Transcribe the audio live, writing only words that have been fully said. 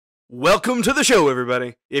Welcome to the show,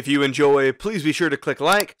 everybody. If you enjoy, please be sure to click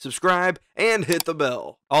like, subscribe, and hit the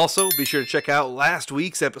bell. Also, be sure to check out last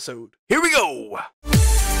week's episode. Here we go!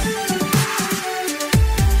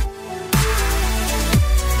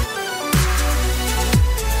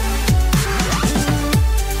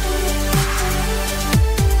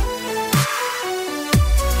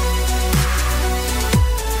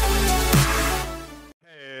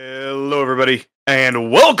 Hello, everybody,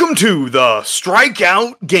 and welcome to the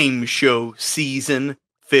Strikeout Game Show Season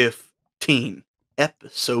 15,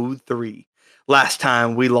 Episode 3. Last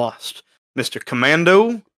time we lost Mr.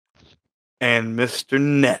 Commando and Mr.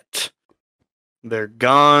 Net. They're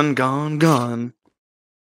gone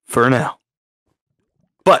for now.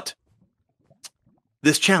 But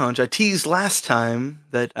this challenge, I teased last time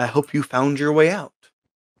that I hope you found your way out.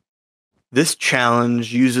 This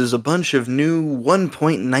challenge uses a bunch of new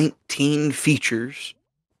 1.19 features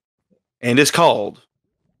and is called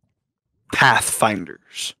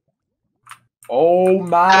Pathfinders. Oh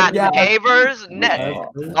my god. Neighbors, Net.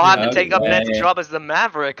 I'll have to take up Net's job as the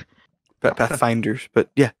Maverick. Pathfinders, but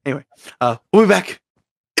yeah, anyway. We'll be back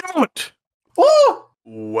in a moment. Woo!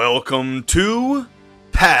 Welcome to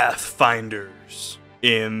Pathfinders.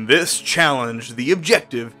 In this challenge, the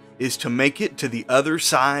objective is to make it to the other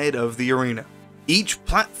side of the arena. Each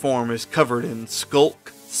platform is covered in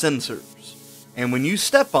skulk sensors, and when you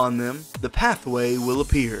step on them, the pathway will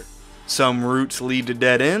appear. Some routes lead to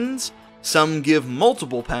dead ends, some give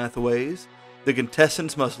multiple pathways. The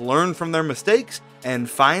contestants must learn from their mistakes and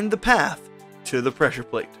find the path to the pressure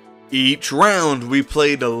plate. Each round we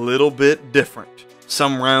played a little bit different.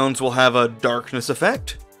 Some rounds will have a darkness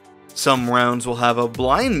effect, some rounds will have a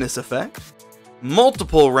blindness effect,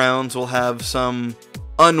 multiple rounds will have some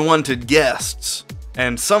unwanted guests,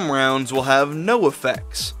 and some rounds will have no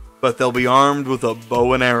effects, but they'll be armed with a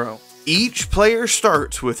bow and arrow. Each player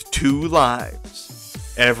starts with 2 lives.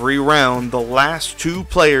 Every round, the last 2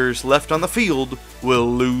 players left on the field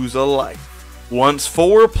will lose a life. Once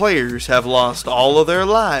 4 players have lost all of their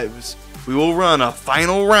lives, we will run a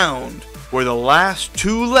final round where the last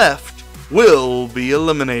 2 left will be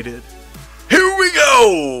eliminated. Here we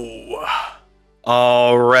go!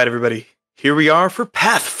 Alright, everybody. Here we are for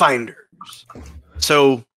Pathfinders.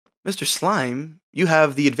 So, Mr. Slime, you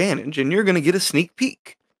have the advantage, and you're going to get a sneak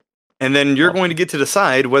peek. And then you're going to get to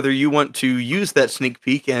decide whether you want to use that sneak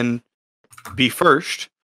peek and be first,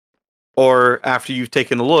 or after you've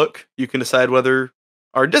taken a look, you can decide whether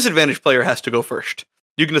our disadvantaged player has to go first.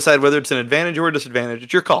 You can decide whether it's an advantage or a disadvantage.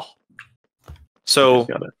 It's your call. So,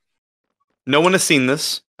 no one has seen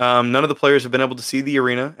this. None of the players have been able to see the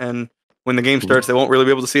arena, and when the game starts, they won't really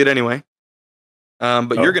be able to see it anyway.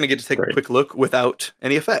 But you're going to get to take a quick look without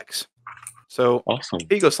any effects. So, awesome.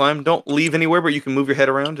 Here you go, Slime. Don't leave anywhere, but you can move your head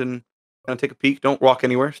around and kind of take a peek. Don't walk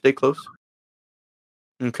anywhere. Stay close.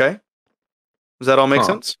 Okay. Does that all make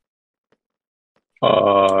sense?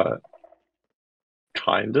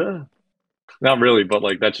 Kinda. Not really, but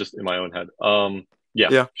like that's just in my own head.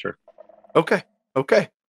 Yeah, sure. Okay.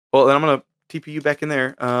 Well, then I'm going to TP you back in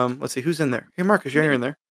there. Let's see, who's in there? Hey, Marcus, you're in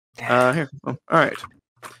there. Here. Oh, all right.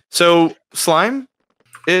 So, Slime,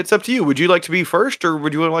 it's up to you. Would you like to be first, or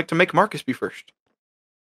would you like to make Marcus be first?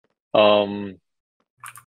 I'll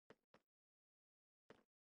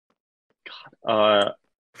go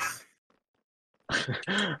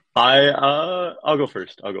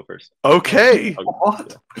first. Okay.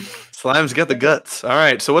 What? Slime's got the guts. All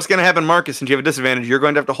right. So what's going to happen, Marcus? Since you have a disadvantage, you're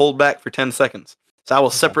going to have to hold back for 10 seconds. So I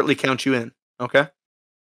will separately count you in. Okay.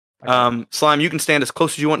 Slime, you can stand as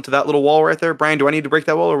close as you want to that little wall right there. Brian, do I need to break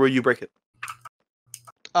that wall, or will you break it?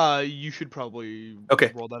 You should probably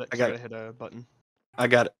roll that. I got it. Hit a button. I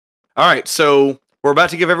got it. All right. So we're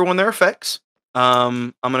about to give everyone their effects.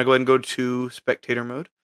 I'm going to go ahead and go to spectator mode.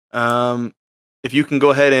 If you can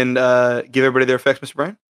go ahead and give everybody their effects, Mr.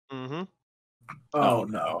 Brian. Mm-hmm. Oh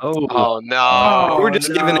no. Oh no. We're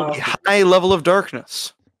just given a high level of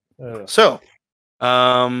darkness. So,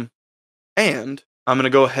 and I'm going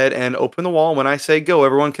to go ahead and open the wall. When I say go,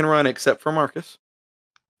 everyone can run except for Marcus.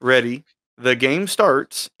 Ready? The game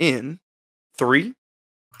starts in 3.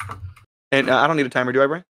 And I don't need a timer, do I,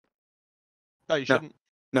 Brian? No, you shouldn't.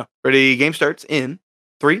 No. Ready? Game starts in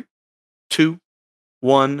 3, 2,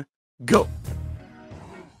 1, go.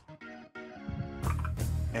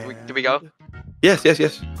 Do we go? Yes.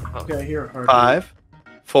 Okay, here. 5,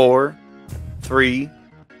 4, 3,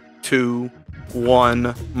 2,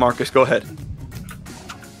 1. Marcus, go ahead.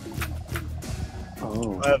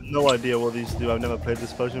 Oh. I have no idea what these do. I've never played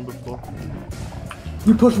this version before.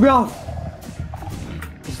 You pushed me off.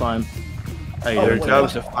 Slime. Their job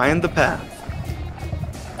is to find the path.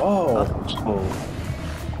 Oh.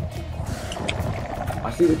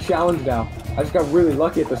 see the challenge now. I just got really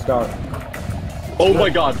lucky at the start. Oh my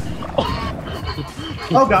god.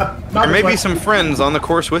 Oh god. There may be some friends on the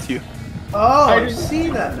course with you. Oh, I see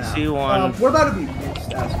that now. See one. What about if you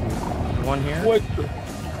just ask me? One here. What?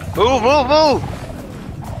 Move, move, move!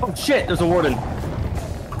 Oh shit! There's a warden.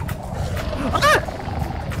 Ah!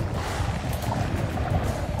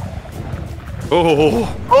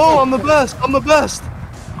 Oh, I'm the best. I'm the best.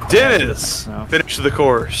 Dennis No. finished the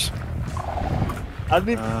course. I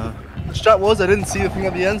didn't. The strat was I didn't see the thing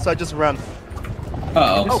at the end, so I just ran.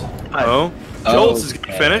 Oh, Jolts is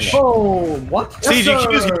gonna finish. Oh, what?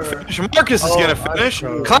 CGQ is gonna finish. Marcus is gonna finish.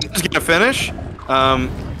 Cloud is gonna finish.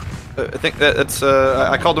 I think that's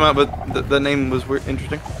I called him out, but the name was weird,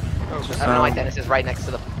 interesting. I don't know why Dennis is right next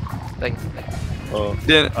to the thing.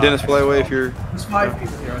 Dennis, fly away if you're. There's 5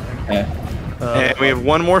 people here, I think. And we have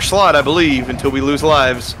one more slot, I believe, until we lose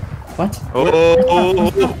lives. What?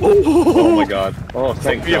 Oh my god. Oh,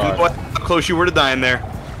 thank god. How close you were to dying there.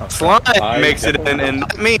 Slime makes it in, and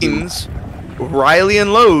that means Riley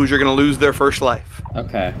and Loge are going to lose their first life.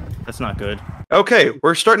 Okay. That's not good. Okay,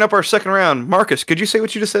 we're starting up our second round. Marcus, could you say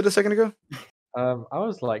what you just said a second ago? I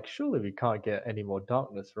was like, surely we can't get any more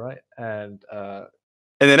darkness, right? And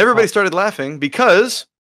then everybody started laughing because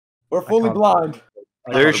we're fully blind.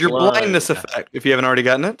 There's your blindness effect, if you haven't already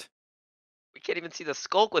gotten it. We can't even see the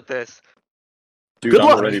skulk with this. Dude, Good I'm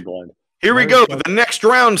luck. already blind. Here we go. The next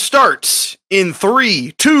round starts in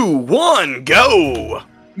 3, 2, 1, go!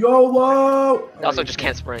 YOLO! I also just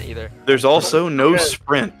can't sprint either. There's also no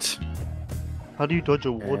sprint. How do you dodge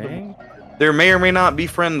a warden? There may or may not be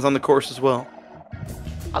friends on the course as well.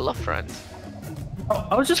 I love friends. Oh,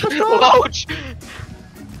 I was just Ouch!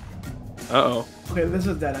 Uh-oh. Okay, this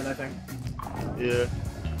is dead end, I think. Yeah.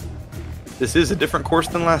 This is a different course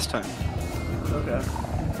than last time. Okay.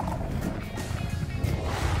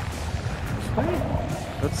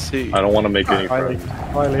 Let's see. I don't want to make any friends.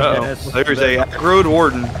 Uh-oh. There's a aggroed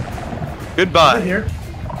warden. Goodbye. Right here.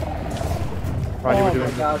 Riley, Oh we're my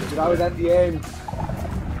doing god, dude, I was at the aim.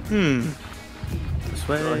 This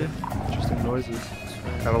way. Interesting noises.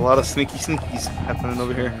 Got a lot of sneakies happening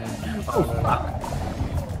over here. Oh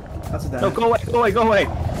fuck! That's a dead No, end. go away! Go away! Go away!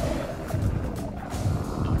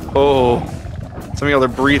 Oh. Some of y'all are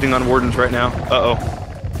breathing on wardens right now. Uh-oh.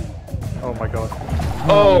 Oh my god.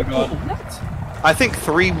 Oh, I think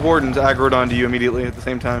 3 wardens aggroed onto you immediately at the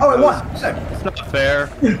same time. Oh, it was. Sick. It's not fair.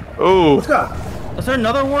 Oh. Let's go. Is there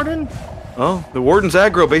another warden? Oh, the warden's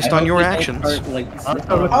aggro based on your actions.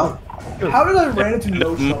 Oh, how did I run into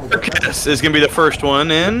no shovel? Marcus is going to be the first one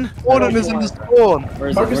in. Warden is in the spawn! Where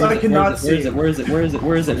is Marcus, it? I cannot Where is see. it? Where is it? Where is it?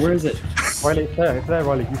 Where is it? Where is it? Riley, it's there,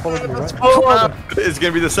 Riley. You followed me, right? Oh, is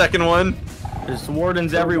going to be the second one. There's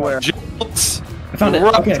wardens everywhere. Jolts. I found it.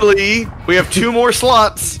 Okay. Roughly, we have 2 more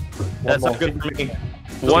slots. That's not good for me.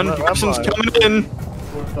 One person's coming in.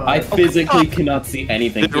 I physically cannot see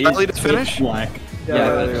anything. Did Riley just finish? Black.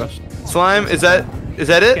 Yeah, Yeah. Slime, is that I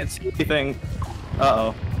it? can't see anything.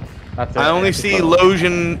 Uh-oh. That's it. I only see Loge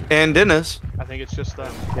and Dennis. I think it's just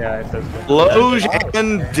them. Yeah, it says Loge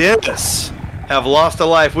and Dennis have lost a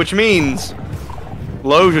life, which means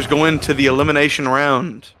Loge is going to the elimination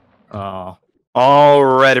round. Oh. All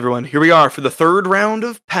right, everyone. Here we are for the 3rd round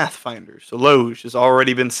of Pathfinders. So Loge has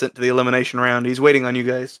already been sent to the elimination round. He's waiting on you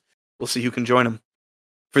guys. We'll see who can join him.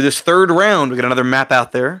 For this 3rd round, we got another map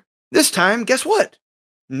out there. This time, guess what?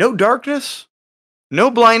 No darkness, no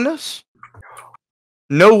blindness,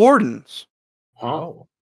 no wardens. Oh.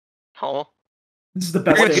 Oh. This is the You're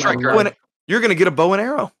best gonna, thing get a striker. ever. bow and, you're gonna get a bow and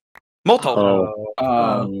arrow. Multiple. Oh.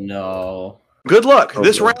 Oh no. Good luck. Oh,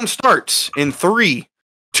 This good. round starts in 3,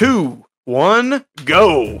 2, 1,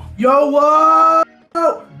 go. YOLO!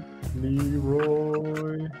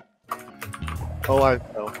 Leroy. Oh, I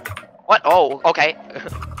fell. What? Oh, okay.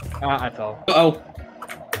 I fell. Oh.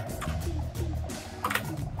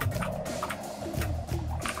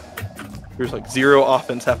 There's like 0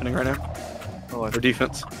 offense happening right now. Oh, Or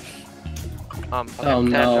defense. Okay, Oh,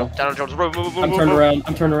 no. Down Jones. Move, move, move, I'm move, turned move. around.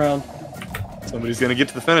 I'm turned around. Somebody's gonna get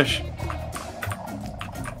to the finish.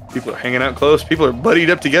 People are hanging out close. People are buddied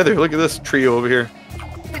up together. Look at this trio over here.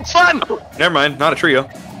 Slime! Never mind, not a trio.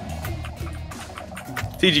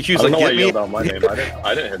 TGQ's I don't like, know why get you me. yelled out my name.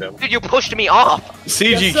 I didn't hit him. Dude, you pushed me off.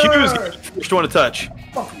 CGQ's Yes, gonna be the first one to touch.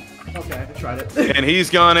 Fuck. Okay, I tried it. And he's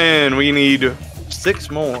gone in. We need 6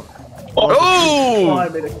 more. Oh, Oh! I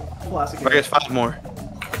made a classic. I guess 5 more.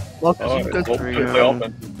 Marcus, Oh, you guys well, play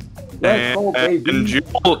offense. Let's go, And baby.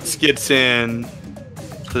 Jolts gets in.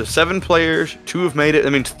 So there's 7 players. 2 have made it.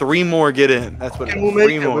 That means 3 more get in. That's what it We'll is. make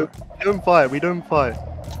 3 it. more. We don't fight. We don't fight.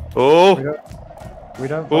 Oh! We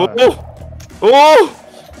don't. Oh! fight. Oh!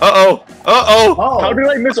 Uh-oh. Uh-oh. How did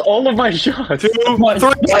I miss all of my shots? 2,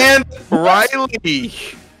 3, and Riley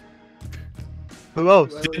Who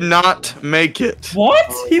else? did not make it.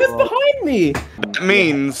 What? He was behind me. That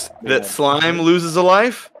means that Slime loses a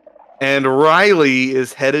life, and Riley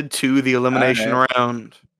is headed to the elimination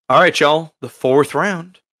round. All right, y'all. The 4th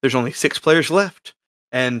round. There's only 6 players left,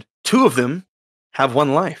 and 2 of them have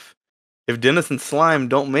 1 life. If Dennis and Slime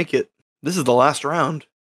don't make it, this is the last round.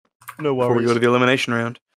 No worries. Before we go to the elimination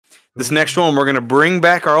round. This next one, we're going to bring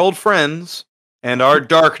back our old friends and our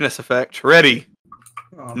darkness effect. Ready?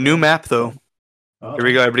 New map, though. Here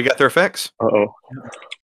we go. Everybody got their effects? Uh-oh.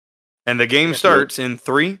 And the game starts in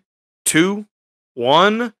 3, 2,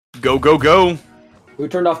 1. Go, go, go. Who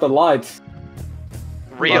turned off the lights?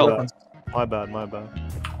 Real. My bad.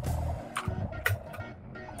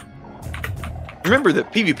 Remember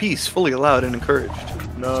that PvP is fully allowed and encouraged.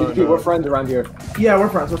 No, CDP, we're friends around here. Yeah, we're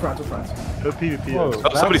friends. We're friends. No PvP. Whoa.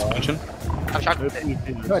 Oh, somebody's punching. I'm shocked. No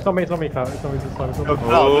PvP. No, it's not me, it's not me, Cloud. It's not me, it's not me. No,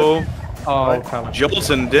 Oh, Oh, Cloud. Jolts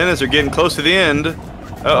and Dennis are getting close to the end.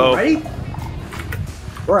 Uh-oh. Right?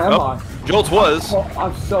 Where am Oh, I? Jolts was. Oh,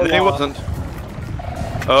 I'm so Then he lost. wasn't.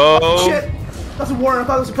 Oh. Shit! That's a warrant. I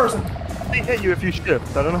thought it was a person. They hit you if you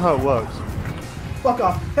shift. I don't know how it works. Fuck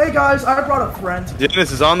off. Hey guys, I brought a friend.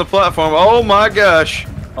 Dennis is on the platform. Oh my gosh.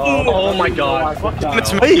 Oh my god.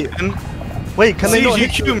 Dennis Wait. makes it in. Wait, can they not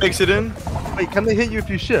hit you? CGQ makes it in. Wait, can they hit you if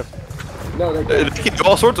you shift? No, they They can't. can do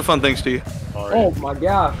all sorts of fun things to you. Oh my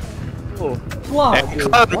gosh. Oh. Slime, And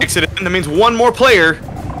dude. Cloud makes it in. That means 1 more player.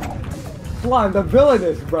 Slime, the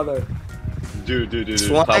villainous, brother. Dude.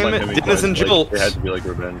 Slime, Cloud hit me Dennis, twice, and like, Jolts. It had to be like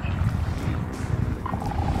revenge.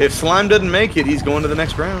 If Slime doesn't make it, he's going to the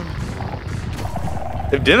next round.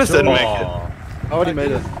 If Dennis doesn't make it. I already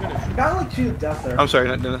made it. You got like cheated death there. I'm sorry,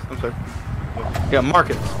 not Dennis. I'm sorry. Yeah,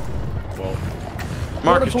 Marcus. Well,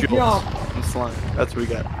 Marcus, Vertical Jolts, jump. and Slime. That's what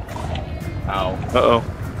we got. ow. Uh-oh.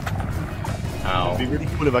 Ow. It'd be really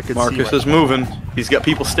cool if I could Marcus see. is moving. He's got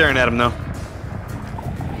people staring at him now.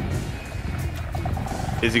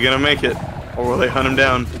 Is he gonna make it? Or will they hunt him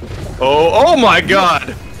down? Oh my god!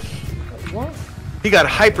 What? He got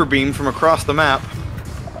hyper beamed from across the map.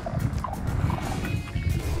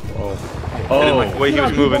 Oh. I didn't like the way he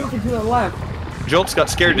was Keep moving. walking to the left. Jolts got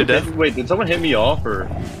scared to death. Wait, did someone hit me off or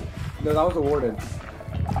No, that was a warden.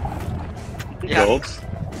 Yeah. Jolts?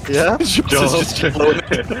 Yeah? Jolts is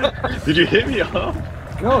just Did you hit me off?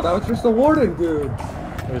 No, that was just a warden, dude.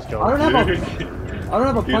 It was I Joel. don't have a Dude, punch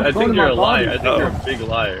dude, I going think in you're my a liar. I body. think you're a big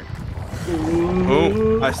liar.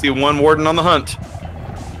 Oh, I see 1 warden on the hunt.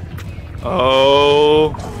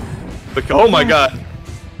 Oh. Oh my god.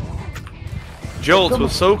 Jolts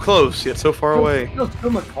was so close, yet so far away. It feels so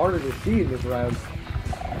much harder to see in this round.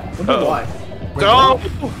 Wonder Uh-oh. why. Oh!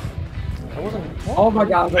 Oh my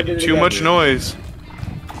god, I did it Too again, much dude. noise.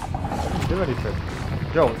 Do anything.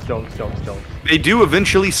 Jones. They do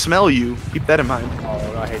eventually smell you. Keep that in mind.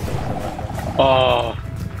 Oh, I hate Jones so much. Oh.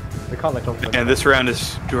 They can't let Jones. And this round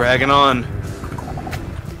is dragging on.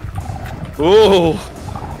 Ooh.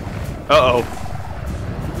 Uh-oh.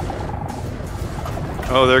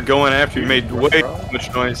 Oh, they're going after you. Made way too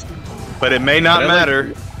much noise. But it may not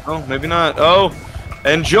matter. Oh, maybe not. Oh.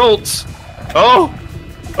 And Jolts. Oh.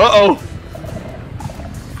 Uh-oh.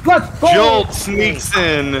 Let's go! Jolt sneaks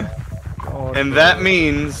in. And that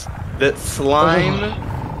means that Slime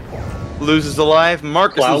loses a life.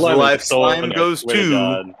 Marcus loses a life. Slime goes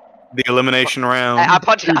to the elimination round. I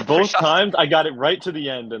punched Dude, I both pushed off. times I got it right to the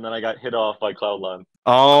end and then I got hit off by Cloudline.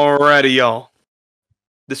 Alrighty, y'all.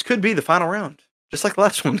 This could be the final round. Just like the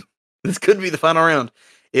last one. This could be the final round.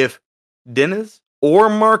 If Dennis or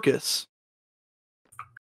Marcus,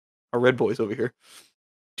 our red boys over here,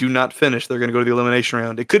 do not finish, they're going to go to the elimination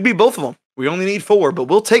round. It could be both of them. We only need 4, but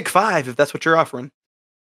we'll take 5 if that's what you're offering.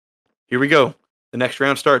 Here we go. The next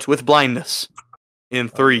round starts with blindness. In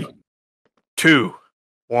 3, 2,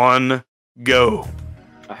 1, go.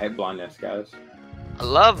 I hate blindness, guys. I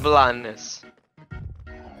love blindness.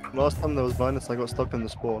 Last time there was blindness, I got stuck in the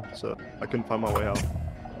spore, so I couldn't find my way out.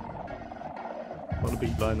 Not a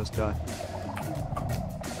big blindness guy.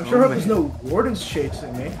 I sure hope there's no wardens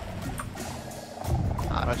chasing me.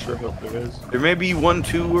 I sure hope there is. There may be 1,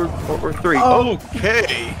 2, or 3. Oh.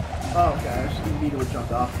 Okay. Oh, okay. I just immediately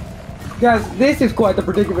jumped off. Guys, this is quite the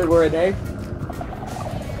predicament we're in, eh?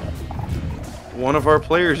 One of our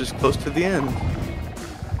players is close to the end.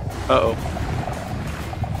 Uh-oh.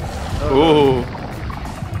 Ooh.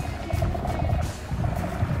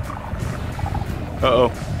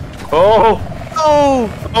 Uh-oh. Oh!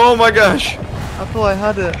 Oh! Oh my gosh! I thought I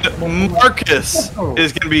had it. Marcus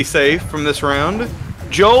is going to be safe from this round.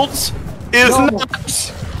 Jolts is No.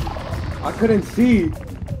 not! I couldn't see.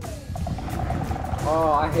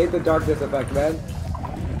 Oh, I hate the darkness effect, man.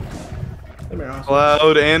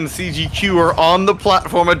 Cloud and CGQ are on the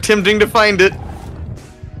platform attempting to find it.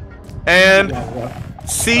 And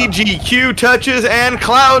CGQ touches and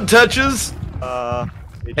Cloud touches.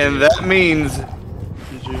 And that means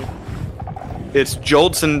it's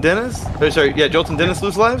Jolts and Dennis. Oh, sorry, yeah, Jolts and Dennis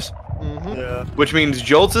lose lives. Yeah. Which means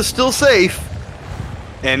Jolts is still safe,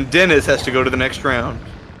 and Dennis has to go to the next round.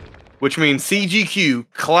 Which means CGQ,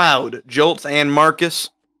 Cloud, Jolts, and Marcus,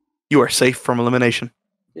 you are safe from elimination.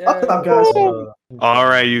 Yeah. Up, guys. All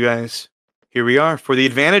right, you guys. Here we are for the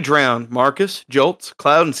advantage round. Marcus, Jolts,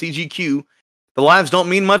 Cloud, and CGQ. The lives don't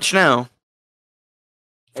mean much now.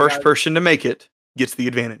 First person to make it gets the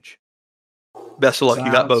advantage. Best of luck.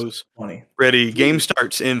 You got bows. 20. Ready. Game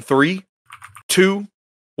starts in 3, 2,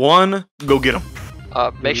 1. Go get them.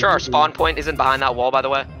 Make sure our spawn point isn't behind that wall, by the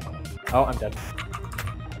way. Oh, I'm dead.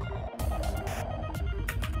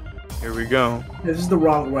 Here we go. This is the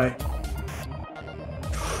wrong way.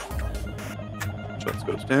 Jolts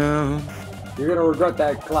goes down. You're gonna regret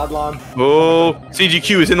that, Cloudlon. Oh,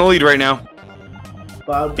 CGQ is in the lead right now.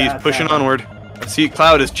 Cloud, He's pushing onward. I see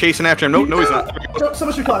Cloud is chasing after him. No, he's not. So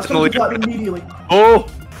much for Cloud. So much for Cloud immediately. Oh,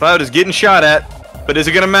 Cloud is getting shot at. But is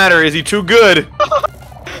it going to matter? Is he too good?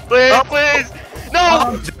 Please, please!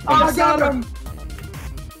 No! I got him!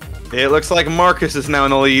 It looks like Marcus is now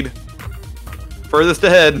in the lead. Furthest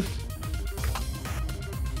ahead.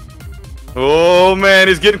 Oh, man,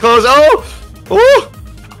 he's getting close. Oh! Oh!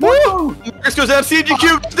 Woo! Marcus goes down.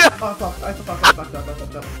 CGQ goes down.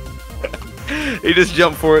 He just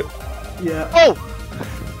jumped for it. Yeah. Oh!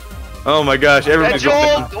 Oh my gosh, everybody's going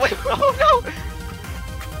down. Wait, oh no!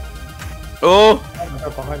 Oh!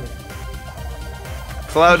 Behind me.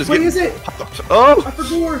 Cloud is What getting... is it? Oh! I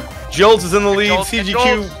forgot. Jolts is in the lead. Jolts,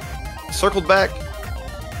 CGQ circled back.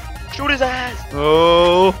 Shoot his ass!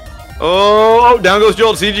 Oh! Oh! Down goes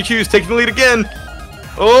Jolt. CGQ is taking the lead again.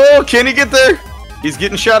 Oh! Can he get there? He's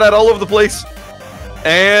getting shot at all over the place.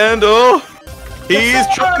 And oh! He's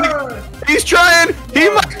trying. He's trying. He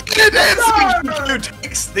might get it. And CGQ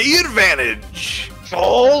takes the advantage.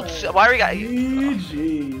 Jolts! Why are we got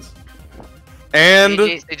GG's. And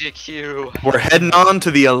CGQ. we're heading on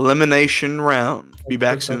to the elimination round. Be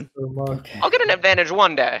back soon. I'll get an advantage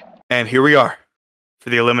one day. And here we are for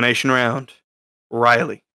the elimination round.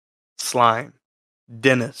 Riley, Slime,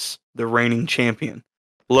 Dennis, the reigning champion,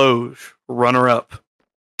 Loge, runner-up.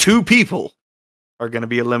 2 people are going to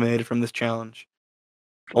be eliminated from this challenge.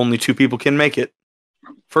 Only 2 people can make it.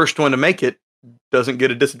 First one to make it doesn't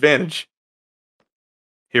get a disadvantage.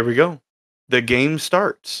 Here we go. The game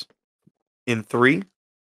starts in 3,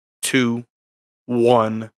 2,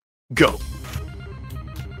 1, go.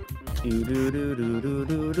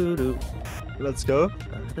 Let's go.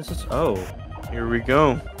 This is here we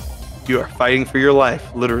go. You are fighting for your life,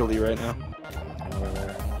 literally right now.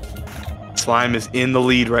 Slime is in the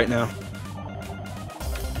lead right now.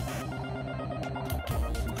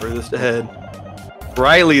 Furthest ahead.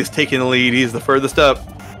 Riley is taking the lead. He's the furthest up.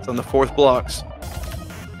 It's on the 4th blocks.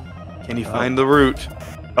 Can he find the route?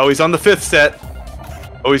 Oh, he's on the 5th set.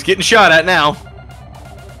 Oh, he's getting shot at now.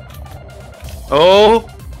 Oh.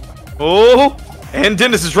 Oh. And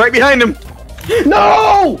Dennis is right behind him.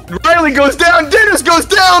 No! Riley goes down. Dennis goes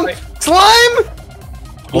down. Slime?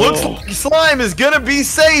 Looks like Slime is going to be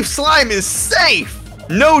safe. Slime is safe.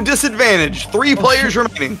 No disadvantage. 3 players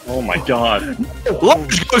remaining. Oh my god.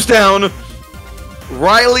 Lunge goes down.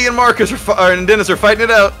 Riley and Marcus and Dennis are fighting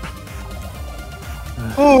it out.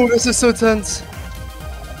 Oh, this is so tense.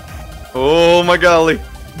 Oh my golly.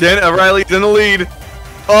 Riley's in the lead.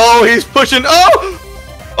 Oh, he's pushing. Oh!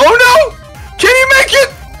 Oh no! Can he make it?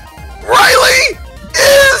 Riley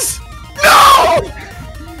is... No!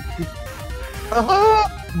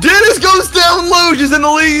 Dennis goes down. Loge is in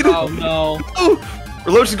the lead. Oh no. Oh,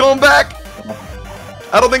 Loge is going back.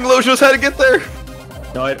 I don't think Loge knows how to get there.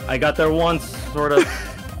 No, I got there once, sort of.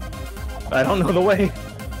 I don't know the way.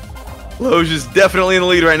 Loge is definitely in the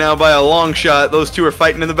lead right now by a long shot. Those 2 are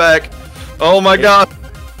fighting in the back. Oh my god.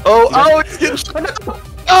 Oh, it's getting shot.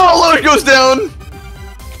 Oh, Loge goes down.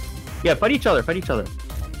 Yeah, fight each other, fight each other.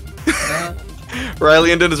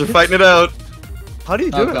 Riley and Dennis are fighting it out. How do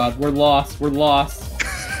you do it? Oh god, we're lost. We're lost.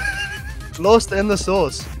 Lost in the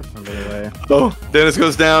sauce. Oh, Dennis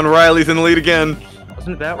goes down. Riley's in the lead again.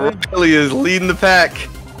 Wasn't it that way? Riley is leading the pack.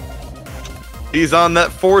 He's on that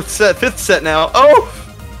 4th set, 5th set now. Oh!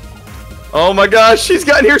 Oh my gosh, she's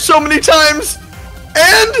gotten here so many times.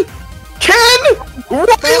 And can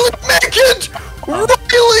Riley make it?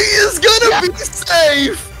 Riley is gonna be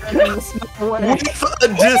safe with a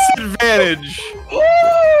disadvantage.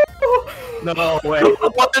 No way.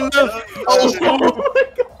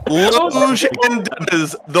 Loge and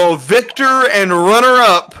Dennis, the victor and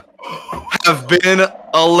runner-up, have been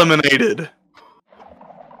eliminated.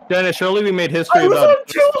 Dennis, surely we made history about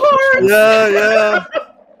too hard. Yeah.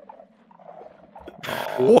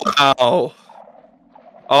 Wow.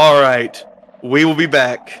 All right. We will be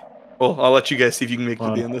back. Well, I'll let you guys see if you can make it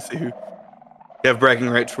to the end. Let's see who. You have bragging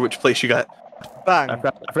rights for which place you got. Bang. I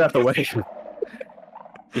forgot the way.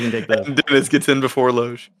 You can take that. Dennis gets in before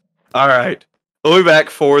Loge. All right. We'll be back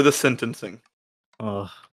for the sentencing. All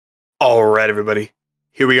right, everybody.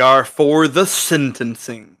 Here we are for the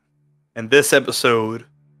sentencing. And this episode,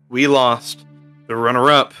 we lost the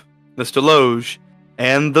runner-up, Mr. Loge,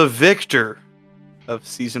 and the victor of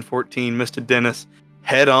Season 14, Mr. Dennis,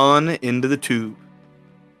 head on into the tube.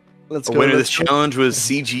 Let's The go. winner of this challenge was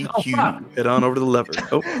CGQ. Head on over to the lever.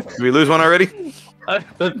 Oh, did we lose one already?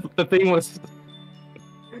 The thing was...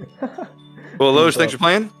 Well, Loge, thanks for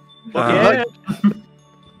playing. Yeah.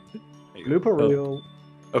 Blooper reel.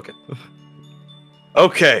 Okay.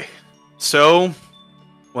 Okay. So,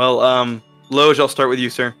 well, Loge, I'll start with you,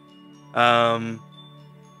 sir.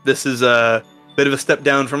 This is a bit of a step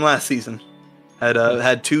down from last season.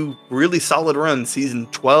 Had two really solid runs. Season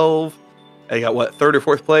 12, I got what, third or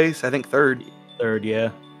fourth place? I think third. Third,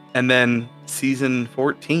 yeah. And then season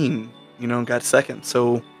 14, got second.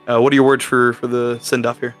 So, what are your words for the send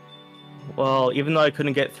off here? Well, even though I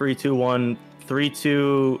couldn't get 3-2-1,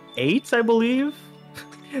 3-2-8, I believe.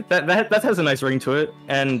 that has a nice ring to it.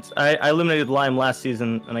 And I eliminated Lime last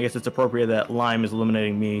season, and I guess it's appropriate that Lime is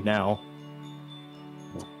eliminating me now.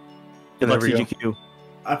 Good luck, CGQ.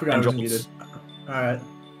 I forgot I was muted. Alright.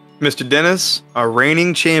 Mr. Dennis, our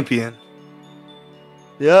reigning champion.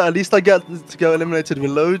 Yeah, at least I get to go eliminated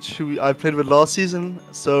with Loge, who I played with last season.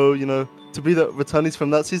 So, to be the returnees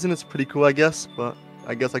from that season, it's pretty cool, I guess. But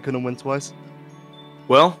I guess I couldn't win twice.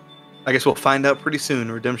 Well, I guess we'll find out pretty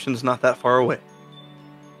soon. Redemption's not that far away.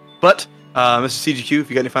 But, Mr. CGQ, if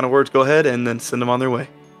you got any final words, go ahead and then send them on their way.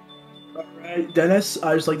 Alright, Dennis,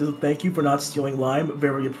 I'd just like to thank you for not stealing Lime.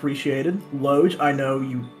 Very appreciated. Loge, I know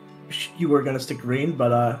you were going to stick green,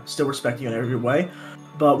 but still respect you in every way.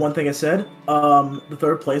 But one thing I said, the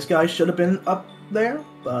third place guy should have been up there.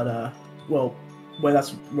 But, what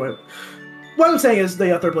I'm saying is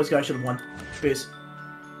the third place guy should have won. Peace.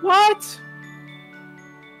 What?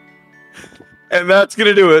 And that's going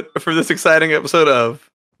to do it for this exciting episode of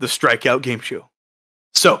the Strikeout Game Show.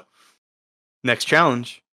 So, next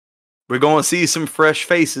challenge. We're going to see some fresh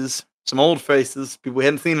faces, some old faces, people we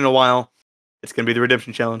hadn't seen in a while. It's going to be the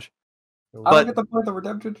Redemption Challenge. I don't get to play the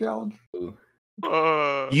Redemption Challenge.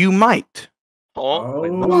 You might.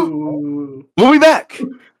 Oh. We'll be back.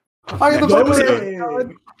 I get to play the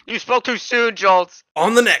challenge. You spoke too soon, Jolts.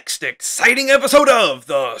 On the next exciting episode of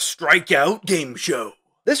the Strikeout Game Show.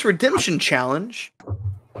 This Redemption Challenge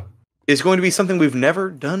is going to be something we've never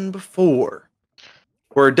done before.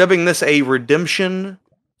 We're dubbing this a Redemption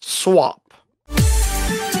Swap.